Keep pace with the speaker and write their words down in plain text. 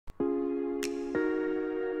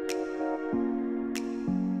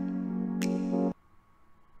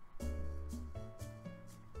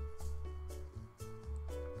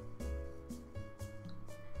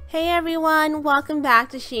Hey everyone, welcome back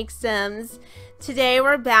to Chic Sims. Today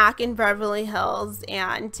we're back in Beverly Hills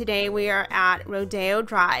and today we are at Rodeo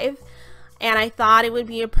Drive, and I thought it would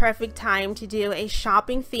be a perfect time to do a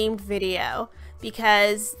shopping themed video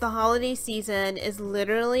because the holiday season is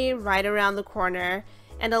literally right around the corner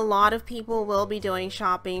and a lot of people will be doing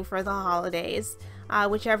shopping for the holidays.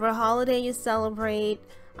 Whichever holiday you celebrate,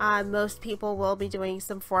 most people will be doing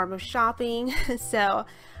some form of shopping, so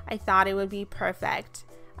I thought it would be perfect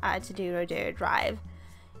to do Rodeo Drive.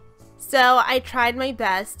 So I tried my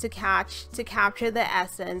best to capture the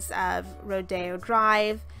essence of Rodeo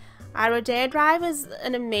Drive. Rodeo Drive is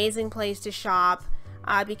an amazing place to shop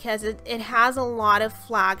because it has a lot of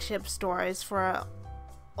flagship stores for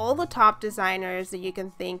all the top designers that you can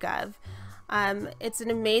think of. It's an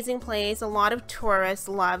amazing place. A lot of tourists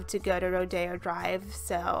love to go to Rodeo Drive,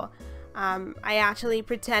 so I actually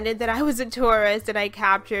pretended that I was a tourist and I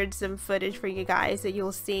captured some footage for you guys that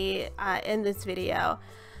you'll see in this video.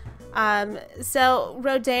 So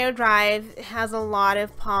Rodeo Drive has a lot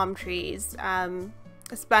of palm trees,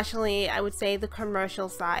 especially I would say the commercial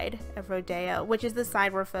side of Rodeo, which is the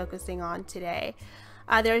side we're focusing on today.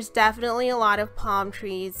 There's definitely a lot of palm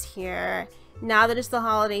trees here. Now that it's the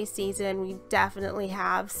holiday season, we definitely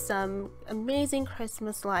have some amazing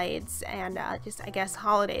Christmas lights and just, I guess,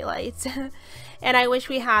 holiday lights. And I wish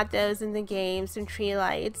we had those in the game, some tree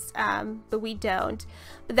lights, but we don't.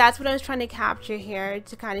 But that's what I was trying to capture here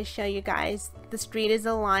to kind of show you guys. The street is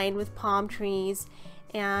aligned with palm trees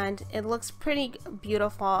and it looks pretty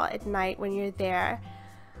beautiful at night when you're there.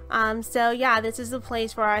 So yeah, this is the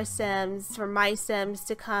place for our Sims, for my Sims,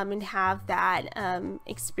 to come and have that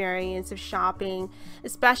experience of shopping,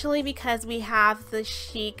 especially because we have the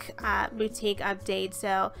Chic boutique update.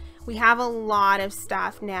 So we have a lot of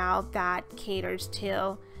stuff now that caters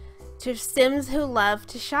to Sims who love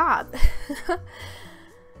to shop.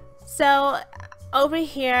 So over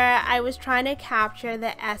here, I was trying to capture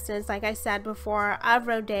the essence, like I said before, of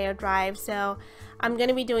Rodeo Drive. So I'm going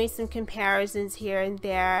to be doing some comparisons here and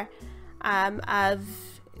there of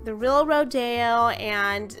the real rodeo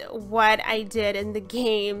and what I did in the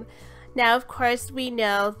game. Now, of course, we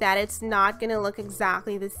know that it's not going to look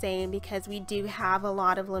exactly the same because we do have a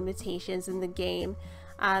lot of limitations in the game.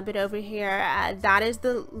 But over here, that is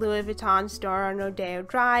the Louis Vuitton store on Rodeo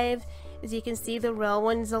Drive. As you can see, the real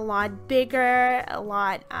one's a lot bigger, a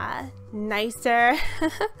lot nicer,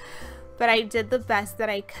 but I did the best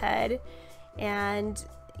that I could. And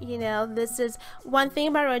you know, this is one thing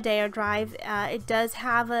about Rodeo Drive. It does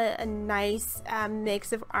have a nice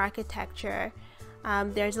mix of architecture.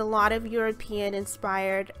 There's a lot of European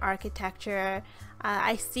inspired architecture.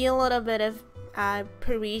 I see a little bit of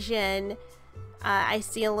Parisian. I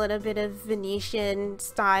see a little bit of Venetian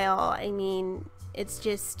style. I mean, it's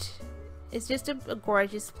just a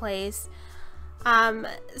gorgeous place.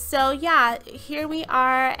 So yeah, here we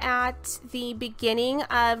are at the beginning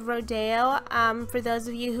of Rodeo. For those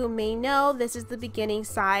of you who may know, this is the beginning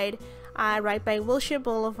side, right by Wilshire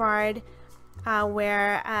Boulevard,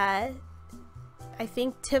 where I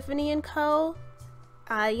think Tiffany & Co.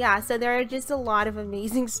 Yeah, so there are just a lot of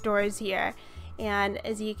amazing stores here, and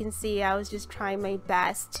as you can see, I was just trying my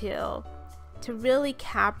best to really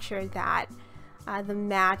capture that, the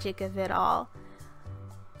magic of it all.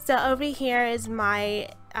 So over here is my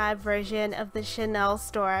version of the Chanel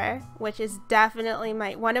store, which is definitely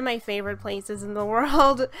one of my favorite places in the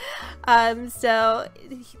world. So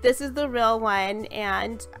this is the real one,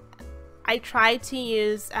 and I tried to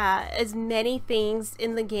use as many things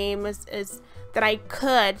in the game as that I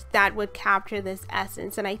could that would capture this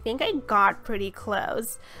essence, and I think I got pretty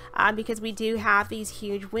close because we do have these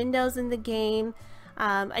huge windows in the game.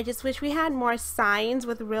 I just wish we had more signs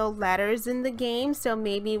with real letters in the game, so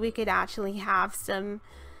maybe we could actually have some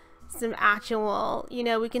actual, you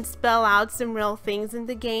know, we can spell out some real things in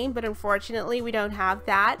the game, but unfortunately we don't have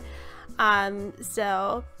that.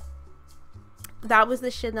 So that was the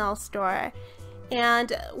Chanel store.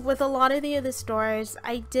 And with a lot of the other stores,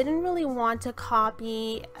 I didn't really want to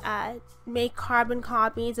copy, make carbon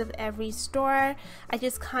copies of every store. I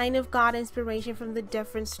just kind of got inspiration from the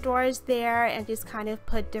different stores there and just kind of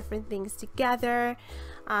put different things together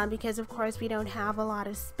because of course we don't have a lot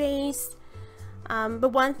of space. But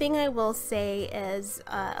one thing I will say is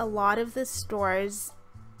a lot of the stores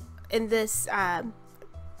in this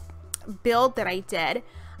build that I did,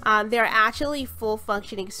 they're actually full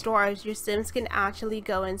functioning stores. Your Sims can actually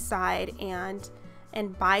go inside and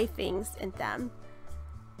buy things in them.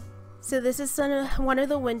 So this is one of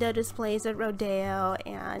the window displays at Rodeo,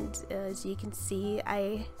 and as you can see,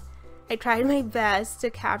 I tried my best to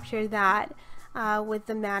capture that. with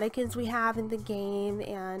the mannequins we have in the game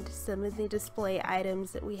and some of the display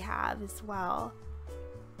items that we have as well.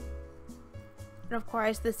 And of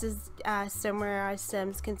course, this is somewhere our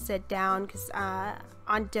Sims can sit down, because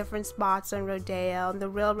on different spots on Rodeo, the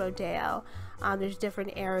real Rodeo, there's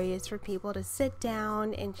different areas for people to sit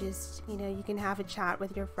down and just, you know, you can have a chat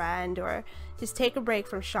with your friend or just take a break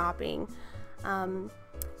from shopping.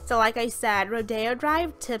 So like I said, Rodeo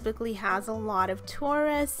Drive typically has a lot of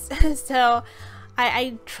tourists, so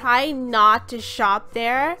I try not to shop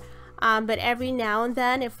there, but every now and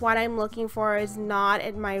then, if what I'm looking for is not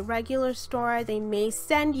at my regular store, they may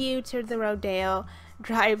send you to the Rodeo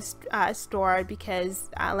Drive store, because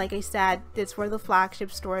like I said, it's where the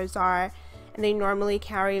flagship stores are, and they normally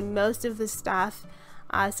carry most of the stuff.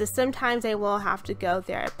 So sometimes I will have to go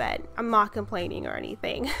there, but I'm not complaining or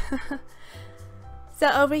anything. So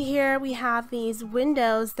over here we have these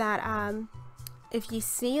windows that if you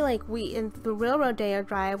see, like in the real Rodeo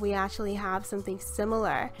Drive, we actually have something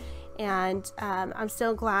similar. And I'm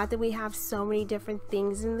so glad that we have so many different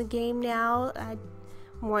things in the game now,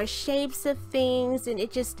 more shapes of things, and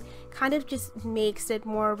it just kind of just makes it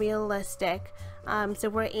more realistic. So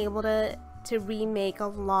we're able to remake a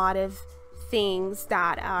lot of things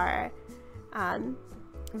that are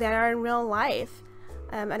in real life.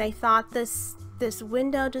 And I thought this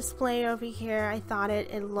window display over here, I thought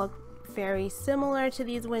it looked very similar to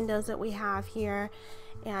these windows that we have here.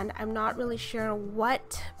 And I'm not really sure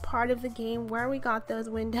what part of the game where we got those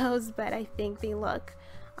windows, but I think they look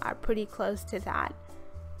pretty close to that.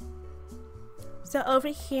 So over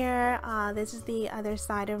here, this is the other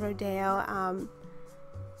side of Rodeo.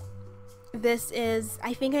 This is,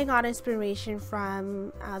 I think I got inspiration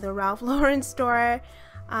from the Ralph Lauren store,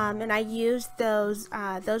 and I used those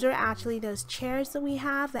are actually those chairs that we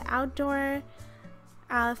have, the outdoor,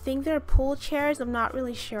 I think they're pool chairs, I'm not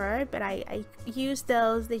really sure, but I used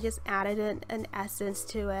those. They just added an essence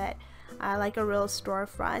to it, like a real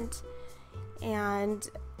storefront. And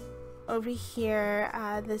over here,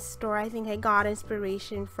 this store, I think I got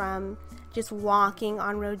inspiration from just walking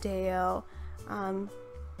on Rodeo,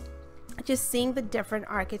 just seeing the different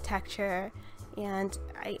architecture. And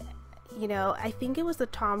I think it was the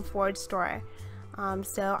Tom Ford store.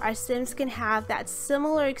 So our Sims can have that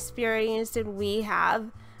similar experience that we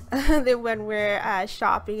have when we're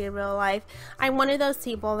shopping in real life. I'm one of those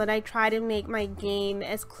people that I try to make my game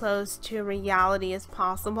as close to reality as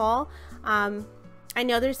possible. I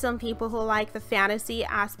know there's some people who like the fantasy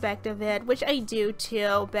aspect of it, which I do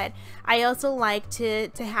too, but I also like to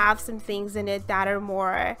have some things in it that are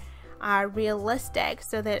more realistic,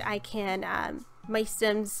 so that I can my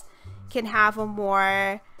Sims can have a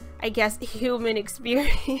more, I guess, human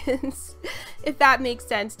experience, if that makes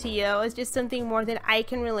sense to you. It's just something more that I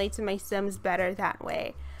can relate to my Sims better that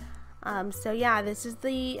way. So yeah, this is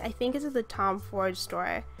I think this is the Tom Ford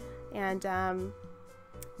store, and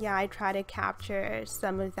yeah, I try to capture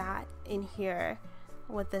some of that in here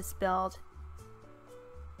with this build.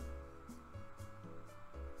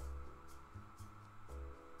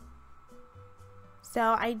 So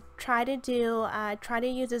I try to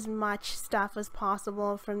use as much stuff as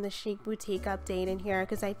possible from the Chic Boutique update in here,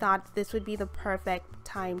 because I thought this would be the perfect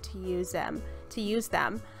time to use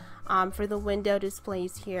them for the window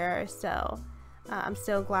displays here. So I'm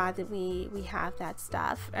so glad that we have that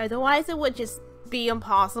stuff. Otherwise, it would just be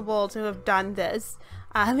impossible to have done this.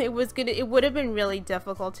 It would have been really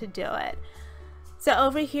difficult to do it. So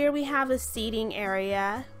over here we have a seating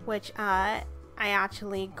area, which I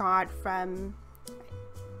actually got from,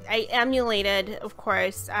 I emulated, of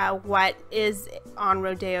course, what is on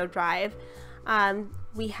Rodeo Drive.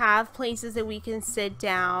 We have places that we can sit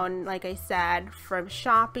down, like I said, from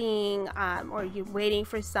shopping, or you're waiting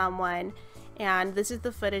for someone, and this is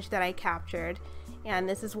the footage that I captured. And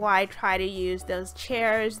this is why I try to use those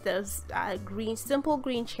chairs, those simple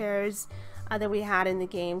green chairs that we had in the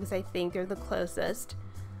game, because I think they're the closest.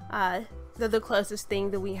 They're the closest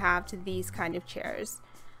thing that we have to these kind of chairs.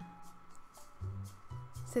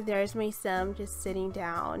 So there's my Sim just sitting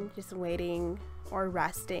down, just waiting or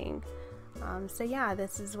resting. So yeah,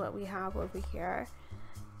 this is what we have over here.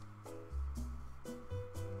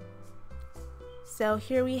 So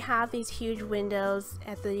here we have these huge windows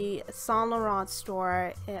at the Saint Laurent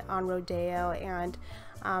store on Rodeo, and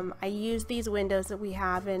I use these windows that we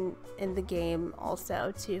have in the game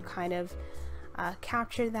also to kind of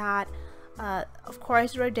capture that. Of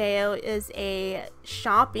course, Rodeo is a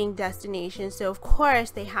shopping destination, so of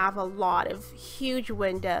course they have a lot of huge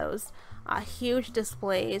windows, huge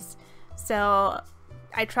displays. So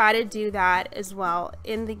I try to do that as well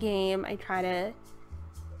in the game. I try to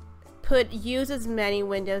could use as many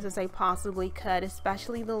windows as I possibly could,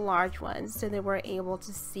 especially the large ones, so they were able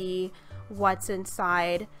to see what's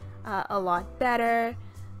inside a lot better.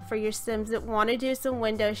 For your Sims that want to do some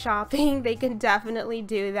window shopping, they can definitely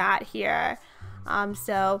do that here.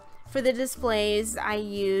 So for the displays, I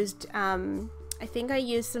used I think I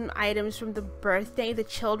used some items from the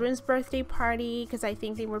children's birthday party, because I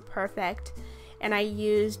think they were perfect. And I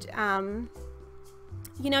used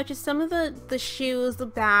you know, just some of the shoes, the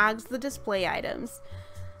bags, the display items.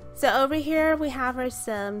 So over here we have our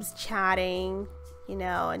Sims chatting, you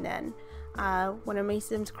know, and then one of my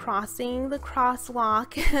Sims crossing the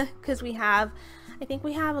crosswalk, because I think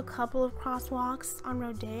we have a couple of crosswalks on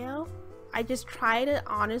Rodeo. I just try to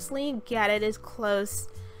honestly get it as close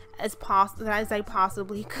as I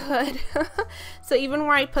possibly could. So even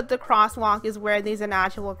where I put the crosswalk is where there's an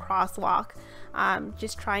actual crosswalk.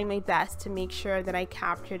 Just trying my best to make sure that I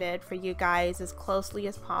captured it for you guys as closely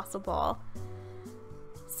as possible.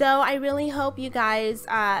 So I really hope you guys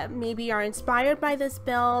maybe are inspired by this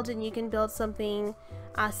build, and you can build something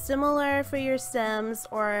similar for your Sims,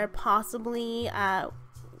 or possibly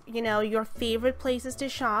you know, your favorite places to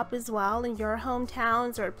shop as well in your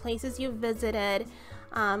hometowns or places you've visited.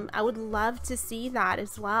 I would love to see that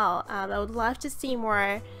as well. I would love to see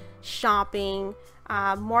more shopping,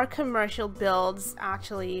 more commercial builds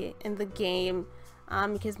actually in the game,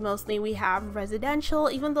 because mostly we have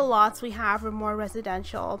residential. Even the lots we have are more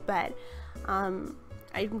residential, but I'm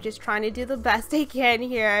just trying to do the best I can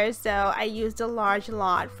here. So I used a large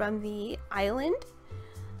lot from the island.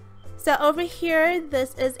 So over here,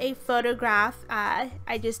 this is a photograph.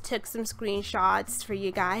 I just took some screenshots for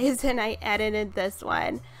you guys and I edited this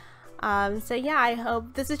one. So yeah, I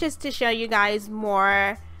hope this is just to show you guys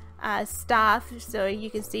more stuff so you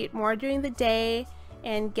can see it more during the day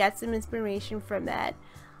and get some inspiration from it.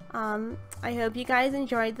 I hope you guys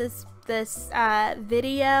enjoyed this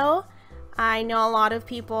video. I know a lot of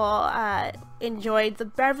people enjoyed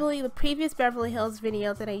the previous Beverly Hills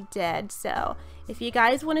video that I did, so if you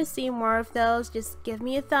guys want to see more of those, just give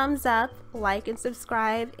me a thumbs up, like and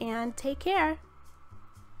subscribe, and take care.